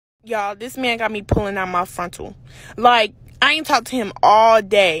Y'all, this man got me pulling out my frontal. Like, I ain't talked to him all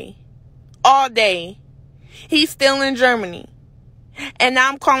day. All day. He's still in Germany. And now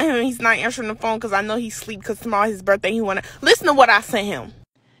I'm calling him and he's not answering the phone because I know he's asleep because tomorrow his birthday. He wanna listen to what I sent him.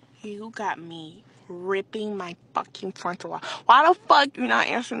 You got me ripping my fucking frontal off. Why the fuck you not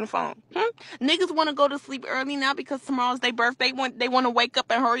answering the phone? Niggas want to go to sleep early now because tomorrow's their birthday. They want to wake up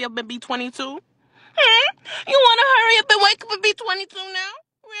and hurry up and be 22. You want to hurry up and wake up and be 22 now?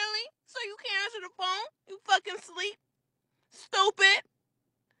 Really? So you can't answer the phone? You fucking sleep? Stupid.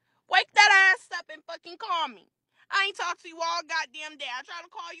 Wake that ass up and fucking call me. I ain't talked to you all goddamn day. I tried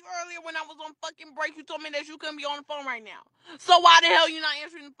to call you earlier when I was on fucking break. You told me that you couldn't be on the phone right now. So why the hell you not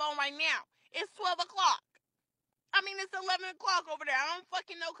answering the phone right now? It's 12 o'clock. I mean, it's 11 o'clock over there. I don't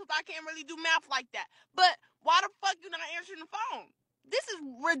fucking know because I can't really do math like that. But why the fuck you not answering the phone? This is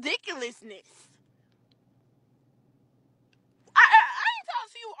ridiculousness. I ain't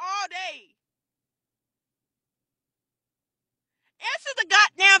talked to you all day. Answer the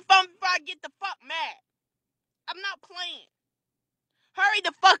goddamn phone before I get the fuck mad. I'm not playing. Hurry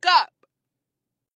the fuck up.